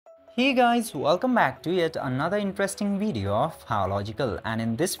Hey guys, welcome back to yet another interesting video of How Logical, and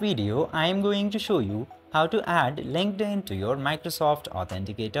in this video I am going to show you how to add LinkedIn to your Microsoft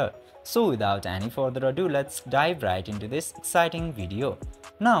Authenticator. So without any further ado, let's dive right into this exciting video.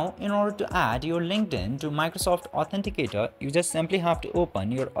 Now, in order to add your LinkedIn to Microsoft Authenticator, you just simply have to open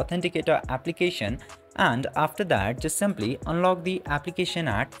your Authenticator application, and after that just simply unlock the application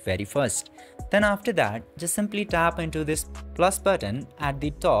at very first. Then after that just simply tap into this plus button at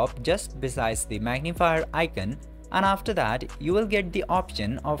the top just besides the magnifier icon, and after that you will get the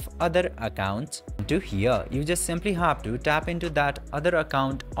option of other accounts. To here you just simply have to tap into that other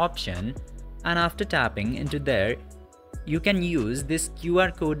account option, and after tapping into there you can use this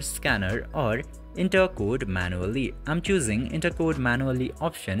QR code scanner or enter code manually. I'm choosing enter code manually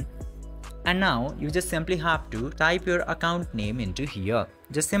option. And now you just simply have to type your account name into here.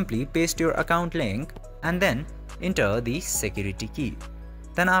 Just simply paste your account link and then enter the security key.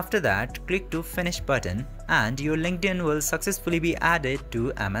 Then after that click to finish button and your LinkedIn will successfully be added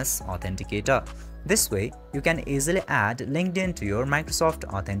to MS Authenticator. This way you can easily add LinkedIn to your Microsoft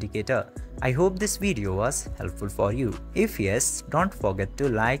Authenticator. I hope this video was helpful for you. If yes, don't forget to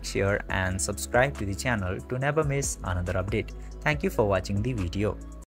like, share and subscribe to the channel to never miss another update. Thank you for watching the video.